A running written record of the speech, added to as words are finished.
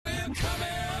coming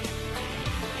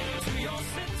to your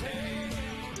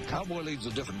city. Cowboy leads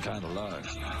a different kind of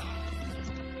life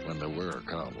when they wear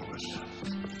cowboys.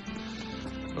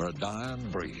 They're a dying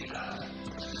breed.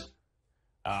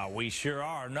 We sure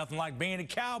are. Nothing like being a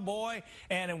cowboy.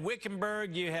 And in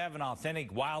Wickenburg, you have an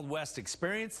authentic Wild West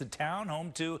experience. The town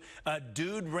home to a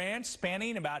dude ranch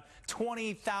spanning about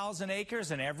 20,000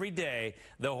 acres. And every day,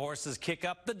 the horses kick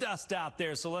up the dust out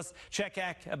there. So let's check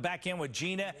back in with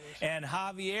Gina and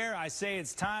Javier. I say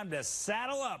it's time to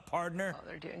saddle up, partner. Oh,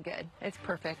 they're doing good. It's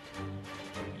perfect.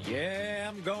 Yeah,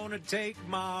 I'm gonna take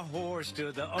my horse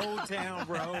to the old town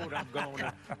road. I'm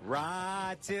gonna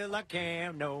ride till I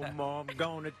can't no more. I'm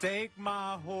gonna take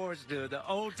my horse to the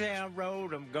old town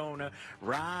road. I'm gonna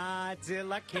ride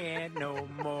till I can't no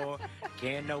more.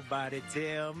 Can't nobody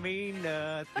tell me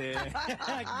nothing.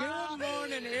 Good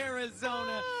morning,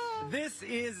 Arizona. This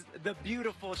is the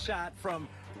beautiful shot from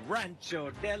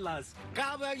Rancho de los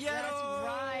Caballeros. That's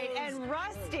right. And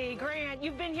Rusty, Grant,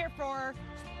 you've been here for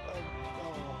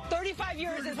 35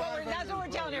 years is that's what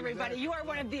we're telling everybody. You are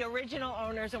one of the original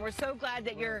owners, and we're so glad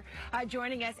that you're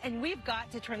joining us. And we've got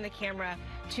to turn the camera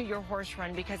to your horse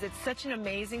run because it's such an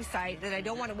amazing sight that I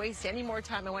don't want to waste any more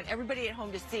time. I want everybody at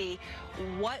home to see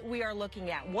what we are looking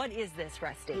at. What is this,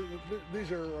 Rusty?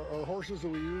 These are our horses that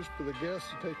we use for the guests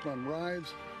to take on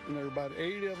rides, and there are about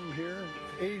 80 of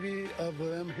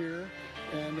them here.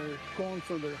 And they're going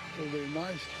from the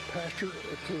nice pasture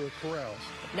to the corrals.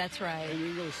 That's right. And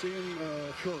you're going to see them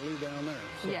shortly down there.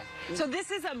 So, yeah. So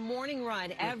this is a morning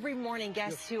run. Every morning,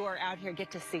 guests who are out here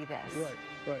get to see this.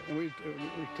 Right. And we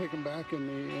take them back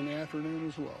in the afternoon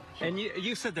as well. So. And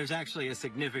you said there's actually a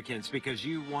significance because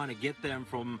you want to get them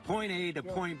from point A to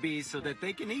point B so that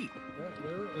they can eat.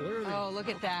 Oh, look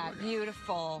at that.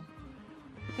 Beautiful.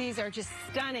 These are just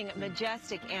stunning,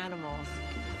 majestic animals.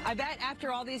 I bet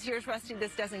after all these years, Rusty,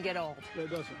 this doesn't get old.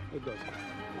 It doesn't.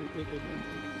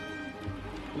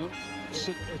 No,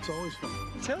 it's always fun.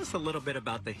 Tell us a little bit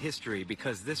about the history,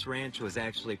 because this ranch was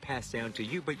actually passed down to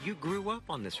you, but you grew up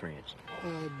on this ranch.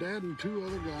 Dad and two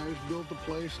other guys built the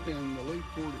place in the late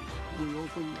 40s. We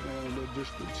opened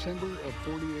just December of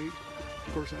 48.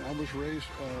 Of course, I was raised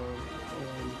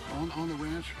on the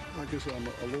ranch. Like I said, I'm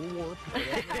a little warped.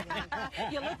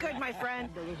 You look good, my friend.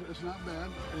 But it's not bad,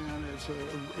 and it's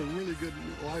a really good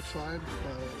lifestyle.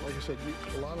 Like I said,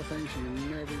 a lot of things you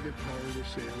never get tired of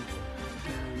seeing.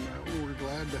 And we're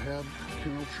glad to have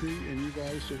Tree and you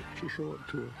guys to show it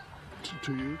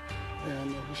to you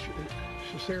and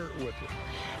to share it with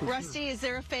you. Rusty, is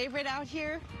there a favorite out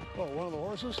here? Oh, one of the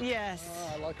horses? Yes.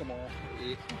 I like them all.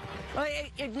 Well,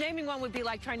 naming one would be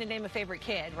like trying to name a favorite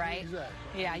kid, right?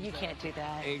 Exactly. Yeah, you can't do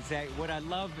that. Exactly. What I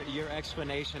love your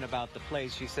explanation about the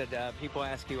place. You said people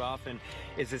ask you often,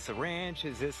 is this a ranch?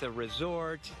 Is this a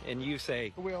resort? And you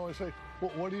say... We always say,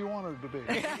 well, what do you want it to be?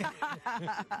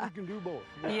 We can do both.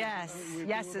 Yes.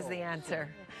 Yes is the answer.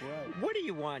 Right. What do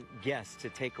you want guests to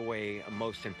take away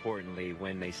most importantly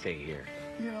when they stay here?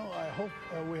 You know, I hope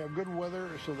we have good weather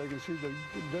so they can see the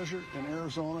desert in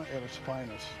Arizona at its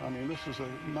finest. I mean, this is a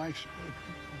nice,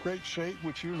 great shape,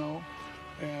 which you know,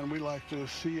 and we like to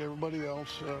see everybody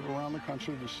else around the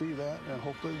country to see that, and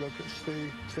hopefully they can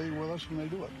stay with us when they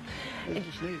do it. It's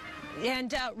just neat.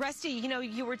 And Rusty, you know,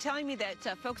 you were telling me that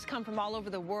folks come from all over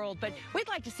the world, but we'd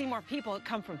like to see more people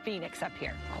come from Phoenix up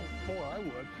here. Oh, boy, I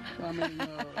would. I mean,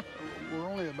 we're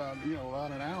only about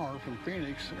an hour from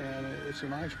Phoenix, and it's a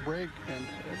nice break. And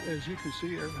as you can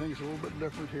see, everything's a little bit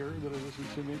different here than it is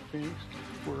in Phoenix.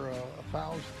 We're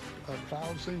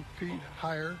 1,000 feet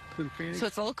higher than Phoenix. So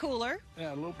it's a little cooler.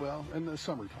 Yeah, a little, well, in the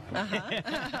summertime.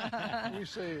 We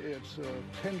say it's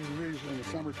 10 degrees in the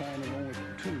summertime and only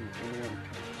 2 in the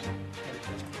wintertime.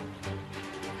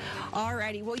 All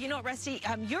righty. Well, you know what, Rusty?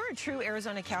 You're a true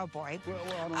Arizona cowboy. Well,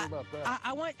 I don't know about that.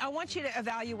 I want you to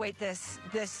evaluate this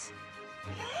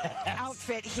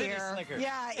outfit here.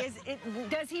 Yeah,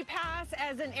 does he pass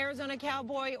as an Arizona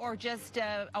cowboy or just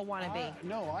a wannabe?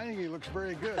 No, I think he looks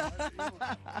very good.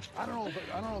 I don't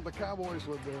know if the Cowboys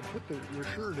would put your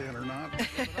shirt in or not.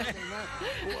 But other than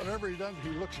that, whatever he does, he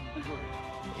looks great.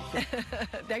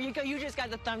 There you go. You just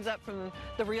got the thumbs up from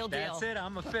the real deal. That's it.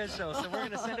 I'm official. So we're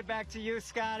going to send it back to you,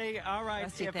 Scotty. All right.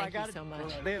 Rusty, if thank I got you so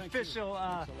much. The official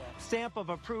stamp of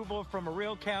approval from a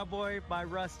real cowboy by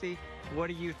Rusty. What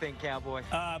do you think, cowboy?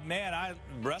 Man,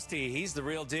 Rusty, he's the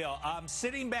real deal. I'm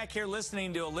sitting back here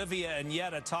listening to Olivia and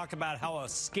Yetta talk about how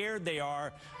scared they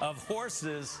are of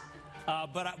horses.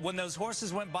 But when those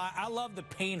horses went by, I love the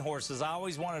paint horses. I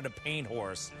always wanted a paint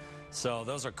horse. So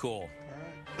those are cool.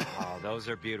 Oh, those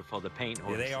are beautiful, the paint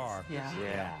horses. Yeah, they are.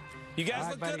 Yeah. You guys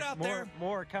look good out there.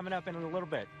 More coming up in a little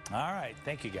bit. All right.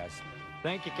 Thank you, guys.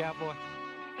 Thank you, cowboy.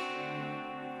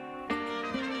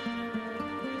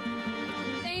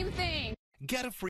 Get a free